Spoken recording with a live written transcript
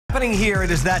Happening here,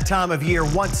 it is that time of year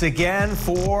once again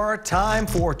time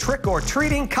for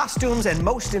trick-or-treating, costumes, and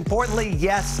most importantly,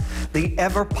 yes, the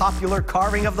ever-popular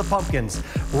carving of the pumpkins.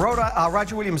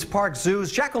 Roger Williams Park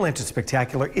Zoo's Jack-O-Lantern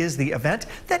Spectacular is the event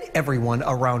that everyone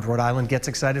around Rhode Island gets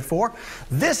excited for.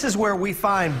 This is where we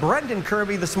find Brendan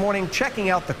Kirby this morning checking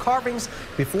out the carvings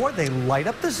before they light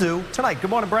up the zoo tonight. Good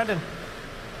morning, Brendan.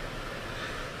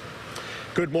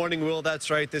 Good morning, Will. That's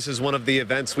right. This is one of the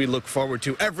events we look forward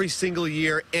to every single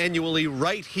year, annually,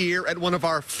 right here at one of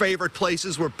our favorite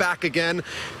places. We're back again.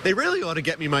 They really ought to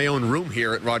get me my own room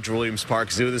here at Roger Williams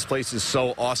Park Zoo. This place is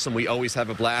so awesome. We always have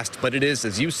a blast. But it is,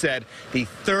 as you said, the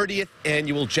 30th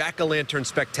annual Jack-O-Lantern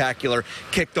Spectacular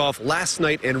kicked off last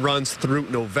night and runs through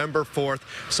November 4th.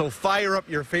 So fire up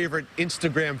your favorite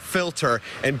Instagram filter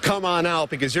and come on out,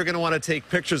 because you're going to want to take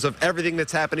pictures of everything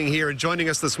that's happening here. And joining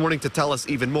us this morning to tell us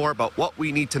even more about what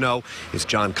we need to know is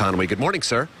John Conway. Good morning,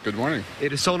 sir. Good morning.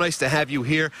 It is so nice to have you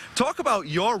here. Talk about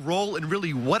your role and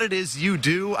really what it is you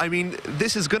do. I mean,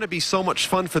 this is going to be so much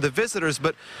fun for the visitors,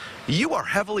 but you are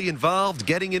heavily involved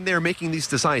getting in there, making these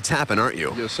designs happen, aren't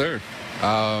you? Yes, sir.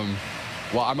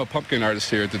 Well, I'm a pumpkin artist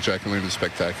here at the Jack-O-Lantern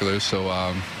Spectacular, so,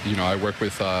 you know, I work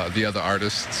with the other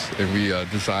artists, and we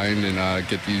design and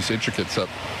get these intricates up.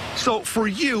 So for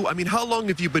you, I mean, how long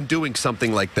have you been doing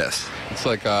something like this? It's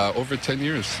like over 10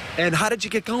 years. And how did you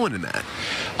get going in that?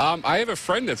 I have a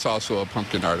friend that's also a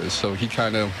pumpkin artist, so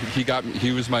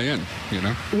he was my in, you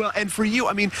know? Well, and for you,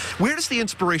 I mean, where does the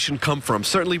inspiration come from?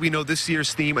 Certainly we know this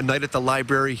year's theme, A Night at the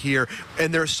Library here,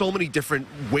 and there are so many different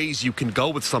ways you can go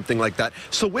with something like that.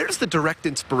 So where does the direct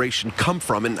inspiration come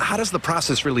from, and how does the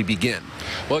process really begin?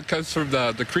 Well, it comes from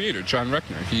the creator, John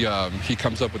Reckner. He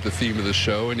comes up with the theme of the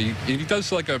show, and he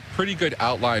does like a pretty good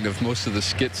outline of most of the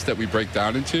skits that we break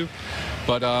down into.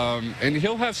 But and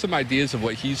he'll have some ideas of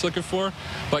what he's looking for,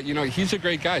 but you know, he's a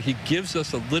great guy. He gives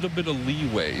us a little bit of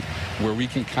leeway where we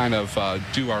can kind of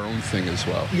do our own thing as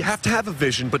well. You have to have a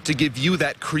vision, but to give you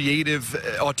that creative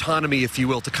autonomy, if you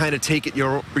will, to kind of take it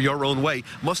your own way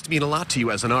must mean a lot to you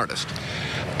as an artist.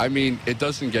 I mean, it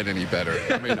doesn't get any better.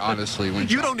 I mean, honestly, when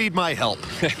you don't need my help.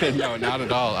 No, not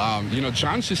at all. You know,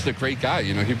 John's just a great guy.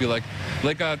 You know, he'd be like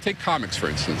take comics, for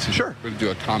instance. Sure. We're going to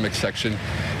do a comic section,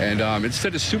 and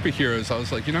instead of superheroes, I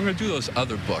was like, you know, I'm going to do those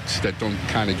other books that don't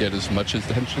kind of get as much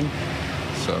attention.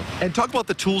 So. And talk about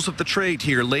the tools of the trade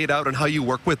here laid out and how you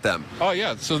work with them. Oh,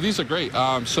 yeah. So these are great.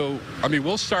 So, I mean,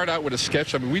 we'll start out with a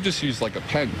sketch. I mean, we just use like a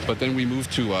pen, but then we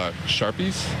move to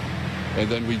Sharpies. And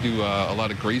then we do a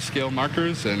lot of grayscale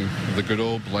markers and the good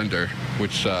old blender,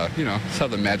 which, you know, that's how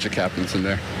the magic happens in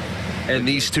there. And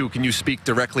these two, can you speak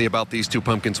directly about these two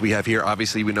pumpkins we have here?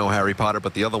 Obviously, we know Harry Potter,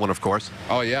 but the other one, of course.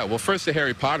 Oh, yeah. Well, first the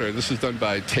Harry Potter. This is done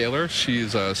by Taylor.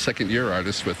 She's a second-year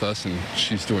artist with us, and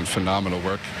she's doing phenomenal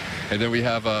work. And then we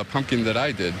have a pumpkin that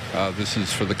I did. This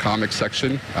is for the comic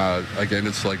section. Again,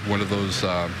 it's like one of those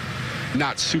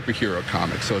not superhero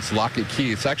comics, so it's lock and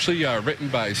key. It's actually written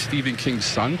by Stephen King's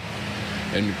son,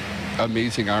 and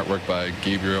amazing artwork by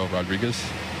Gabriel Rodriguez.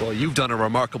 Well, you've done a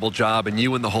remarkable job, and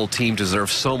you and the whole team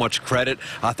deserve so much credit.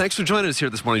 Thanks for joining us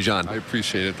here this morning, John. I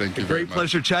appreciate it. Thank you very much. Great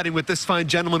pleasure chatting with this fine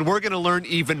gentleman. We're going to learn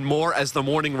even more as the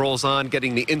morning rolls on,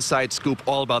 getting the inside scoop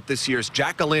all about this year's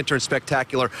Jack-O-Lantern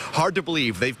Spectacular. Hard to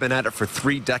believe they've been at it for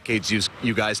 3 decades,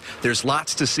 you guys. There's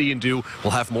lots to see and do.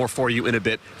 We'll have more for you in a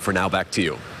bit. For now, back to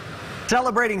you.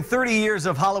 Celebrating 30 years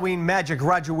of Halloween magic,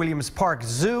 Roger Williams Park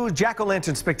Zoo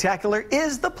Jack-O-Lantern Spectacular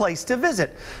is the place to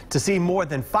visit to see more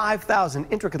than 5,000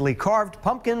 intricately carved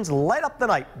pumpkins light up the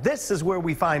night. This is where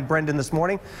we find Brendan this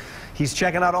morning. He's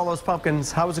checking out all those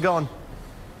pumpkins. How's it going?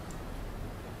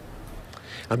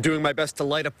 I'm doing my best to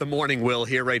light up the morning, Will,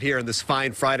 right here on this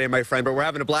fine Friday, my friend. But we're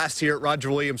having a blast here at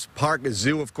Roger Williams Park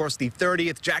Zoo. Of course, the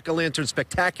 30th Jack-O-Lantern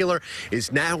Spectacular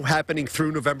is now happening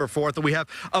through November 4th. And we have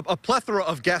a plethora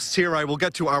of guests here. I will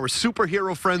get to our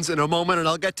superhero friends in a moment, and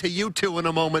I'll get to you two in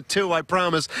a moment, too, I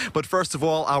promise. But first of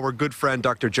all, our good friend,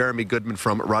 Dr. Jeremy Goodman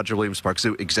from Roger Williams Park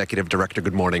Zoo, Executive Director.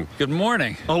 Good morning. Good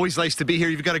morning. Always nice to be here.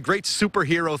 You've got a great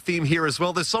superhero theme here as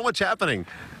well. There's so much happening.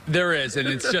 There is, and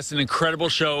it's just an incredible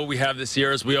show we have this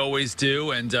year, as we always do.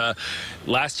 And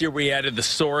last year we added the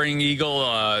Soaring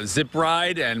Eagle zip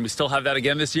ride, and we still have that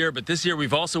again this year. But this year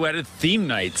we've also added theme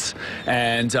nights,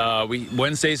 and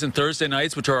Wednesdays and Thursday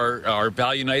nights, which are our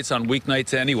value nights on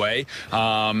weeknights anyway.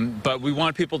 But we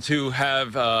want people to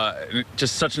have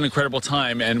just such an incredible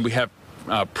time, and we have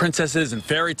princesses and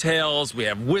fairy tales, we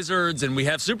have wizards, and we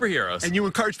have superheroes. And you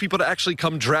encourage people to actually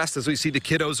come dressed, as we see the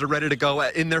kiddos are ready to go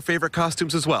in their favorite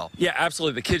costumes as well. Yeah,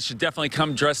 absolutely. The kids should definitely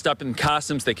come dressed up in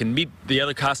costumes. They can meet the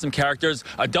other costume characters.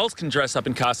 Adults can dress up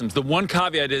in costumes. The one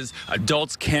caveat is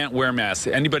adults can't wear masks.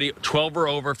 Anybody 12 or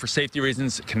over, for safety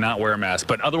reasons, cannot wear a mask.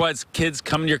 But otherwise, kids,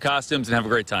 come in your costumes and have a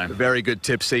great time. Very good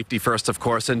tip. Safety first, of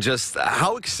course. And just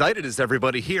how excited is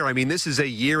everybody here? I mean, this is a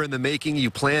year in the making. You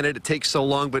planned it. It takes so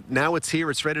long, but now it's here.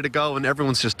 It's ready to go, and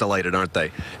everyone's just delighted, aren't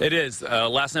they? It is.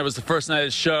 Last night was the first night of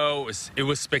the show. It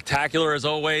was spectacular, as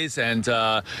always. And,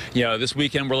 you know, this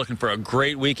weekend, we're looking for a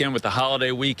great weekend with the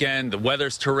holiday weekend. The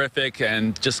weather's terrific.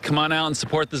 And just come on out and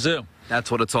support the zoo. That's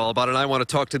what it's all about. And I want to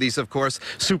talk to these, of course,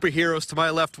 superheroes. To my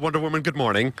left, Wonder Woman, good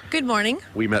morning. Good morning.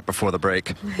 We met before the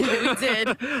break. We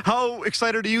did. How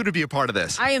excited are you to be a part of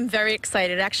this? I am very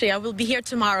excited. Actually, I will be here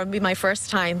tomorrow. It'll be my first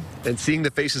time. And seeing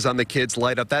the faces on the kids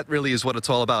light up, that really is what it's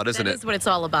all about, isn't it? That is what it's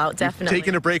all about, definitely.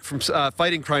 Taking a break from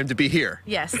fighting crime to be here.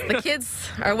 Yes, the kids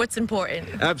are what's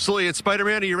important. Absolutely. It's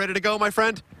Spider-Man. Are you ready to go, my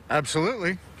friend?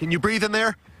 Absolutely. Can you breathe in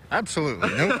there? Absolutely.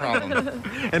 No problem.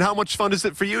 And how much fun is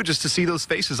it for you just to see those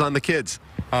faces on the kids?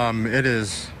 It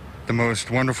is the most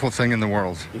wonderful thing in the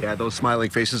world. Yeah, those smiling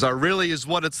faces are really is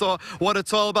what it's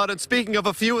all about. And speaking of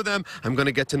a few of them, I'm going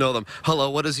to get to know them. Hello,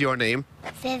 what is your name?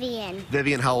 Vivian.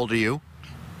 Vivian, how old are you?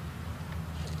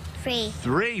 3.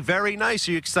 3. Very nice.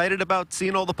 Are you excited about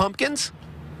seeing all the pumpkins?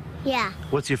 Yeah.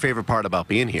 What's your favorite part about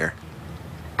being here?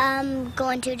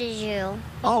 Going to the zoo.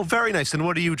 Oh, very nice. And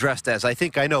what are you dressed as? I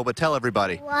think I know, but tell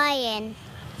everybody. Lion.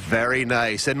 Very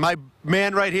nice. And my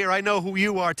man right here, I know who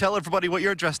you are. Tell everybody what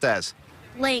you're dressed as.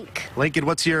 Link. Lincoln,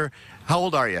 how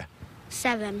old are you?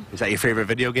 7. Is that your favorite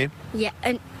video game? Yeah,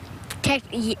 and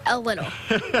a little.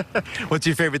 What's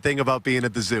your favorite thing about being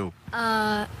at the zoo?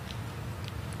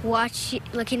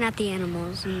 Looking at the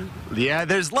animals. Yeah,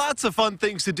 there's lots of fun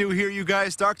things to do here, you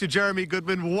guys. Dr. Jeremy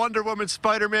Goodman, Wonder Woman,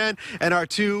 Spider-Man, and our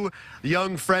 2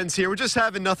 young friends here. We're just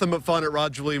having nothing but fun at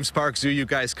Roger Williams Park Zoo, you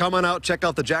guys. Come on out, check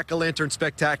out the Jack-O-Lantern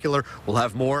Spectacular. We'll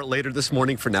have more later this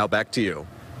morning. For now, back to you.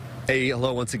 Hey,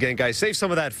 hello once again, guys. Save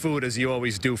some of that food, as you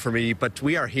always do for me, but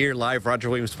we are here live. Roger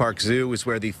Williams Park Zoo is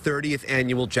where the 30th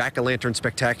annual Jack-O-Lantern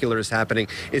Spectacular is happening.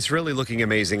 It's really looking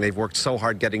amazing. They've worked so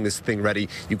hard getting this thing ready.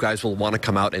 You guys will want to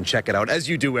come out and check it out, as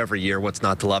you do every year. What's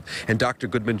not to love? And Dr.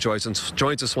 Goodman joins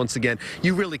us once again.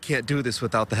 You really can't do this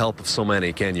without the help of so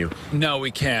many, can you? No, we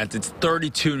can't. It's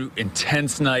 32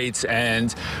 intense nights,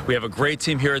 and we have a great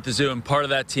team here at the zoo, and part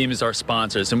of that team is our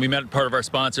sponsors. And we met part of our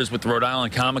sponsors with the Rhode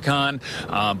Island Comic-Con,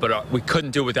 but we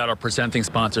couldn't do it without our presenting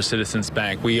sponsor, Citizens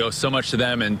Bank. We owe so much to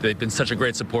them, and they've been such a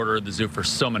great supporter of the zoo for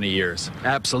so many years.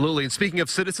 Absolutely. And speaking of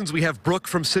Citizens, we have Brooke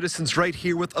from Citizens right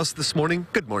here with us this morning.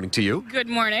 Good morning to you. Good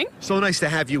morning. So nice to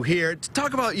have you here. To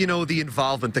talk about, you know, the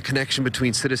involvement, the connection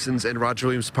between Citizens and Roger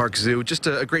Williams Park Zoo. Just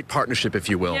a great partnership, if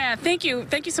you will. Yeah, thank you.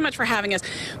 Thank you so much for having us.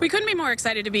 We couldn't be more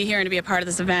excited to be here and to be a part of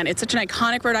this event. It's such an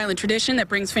iconic Rhode Island tradition that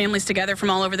brings families together from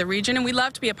all over the region, and we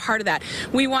love to be a part of that.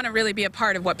 We want to really be a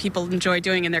part of what people enjoy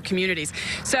doing in their communities.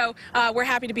 So we're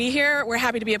happy to be here. We're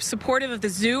happy to be supportive of the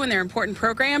zoo and their important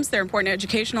programs, their important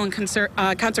educational and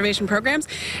conservation programs,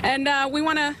 and we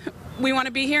want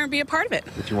to be here and be a part of it.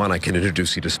 If you want, I can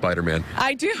introduce you to Spider-Man.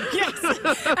 I do,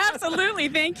 yes. Absolutely,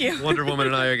 thank you. Wonder Woman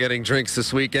and I are getting drinks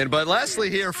this weekend. But lastly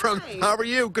here how are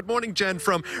you? Good morning, Jen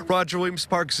from Roger Williams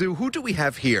Park Zoo. Who do we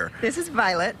have here? This is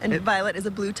Violet, and Violet is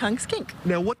a blue-tongued skink.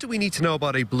 Now, what do we need to know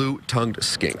about a blue-tongued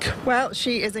skink? Well,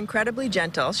 she is incredibly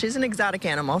gentle. She's an exotic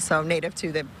animal, so native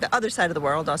to the other side of the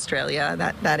world, Australia,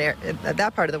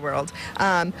 that part of the world.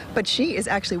 But she is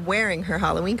actually wearing her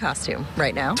Halloween costume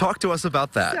right now. Talk to us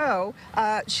about that. So,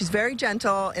 she's very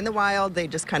gentle. In the wild, they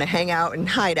just kind of hang out and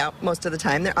hide out most of the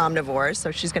time. They're omnivores,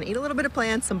 so she's going to eat a little bit of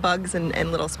plants, some bugs,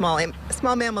 and little small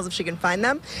mammals if she can find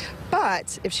them.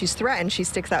 But if she's threatened, she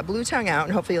sticks that blue tongue out,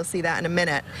 and hopefully you'll see that in a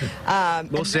minute.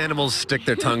 Most animals stick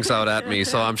their tongues out at me,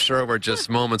 so I'm sure we're just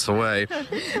moments away.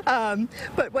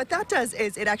 But what that does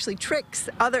is it actually tricks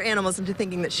other animals into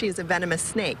thinking that she is a venomous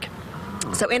snake.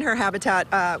 So in her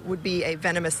habitat would be a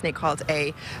venomous snake called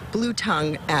a blue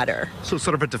tongue adder. So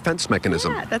sort of a defense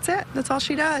mechanism. Yeah, that's it. That's all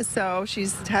she does. So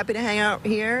she's happy to hang out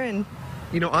here. And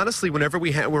you know, honestly, whenever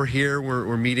we're here,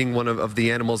 we're meeting one of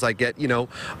the animals, I get, you know,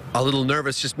 a little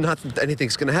nervous, just not that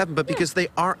anything's going to happen, but because they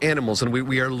are animals and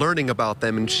we are learning about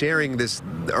them and sharing this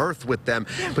earth with them.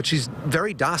 But she's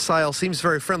very docile, seems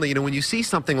very friendly. You know, when you see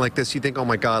something like this, you think, oh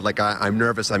my God, like I'm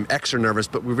nervous, I'm extra nervous,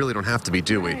 but we really don't have to be,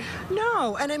 do we? No.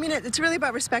 No, and I mean, it's really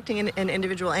about respecting an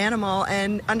individual animal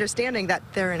and understanding that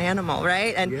they're an animal,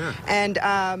 right? And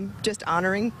just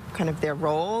honoring kind of their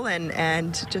role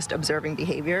and just observing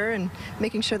behavior and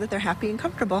making sure that they're happy and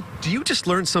comfortable. Do you just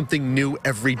learn something new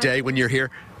every day when you're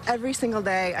here? Every single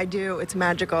day I do. It's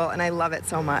magical, and I love it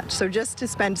so much. So just to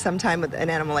spend some time with an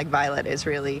animal like Violet is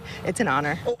really, it's an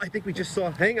honor. Oh, I think we just saw.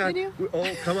 Hang on. Did you?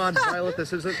 Oh, come on, Violet.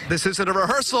 This isn't a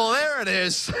rehearsal. There it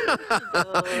is.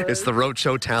 It's the Rhode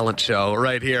Show talent show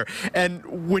right here. And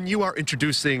when you are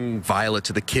introducing Violet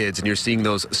to the kids and you're seeing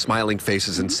those smiling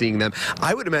faces and seeing them,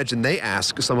 I would imagine they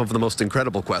ask some of the most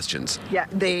incredible questions. Yeah,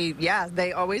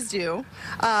 they always do.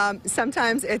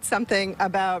 Sometimes it's something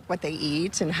about what they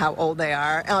eat and how old they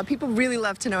are. People really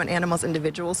love to know an animal's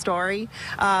individual story.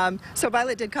 So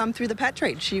Violet did come through the pet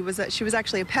trade. She was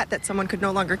actually a pet that someone could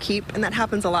no longer keep, and that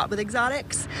happens a lot with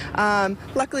exotics.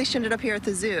 Luckily, she ended up here at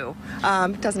the zoo.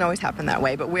 It doesn't always happen that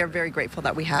way, but we're very grateful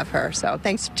that we have her. So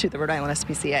thanks to the Rhode Island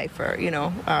SPCA for,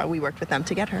 we worked with them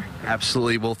to get her.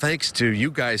 Absolutely. Well, thanks to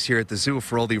you guys here at the zoo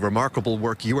for all the remarkable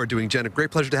work you are doing. Jen, a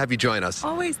great pleasure to have you join us.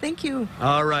 Always. Thank you.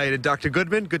 All right. And Dr.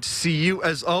 Goodman, good to see you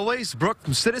as always. Brooke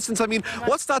from Citizens. I mean,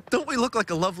 don't we look like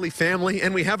a lovely family?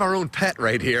 And we have our own pet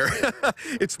right here.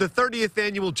 It's the 30th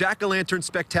annual Jack-o'-lantern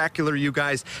Spectacular, you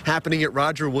guys, happening at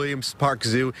Roger Williams Park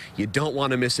Zoo. You don't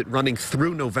want to miss it, running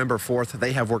through November 4th.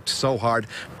 They have worked so hard.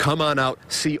 Come on out,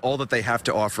 see all that they have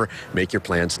to offer. Make your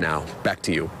plans now. Back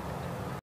to you.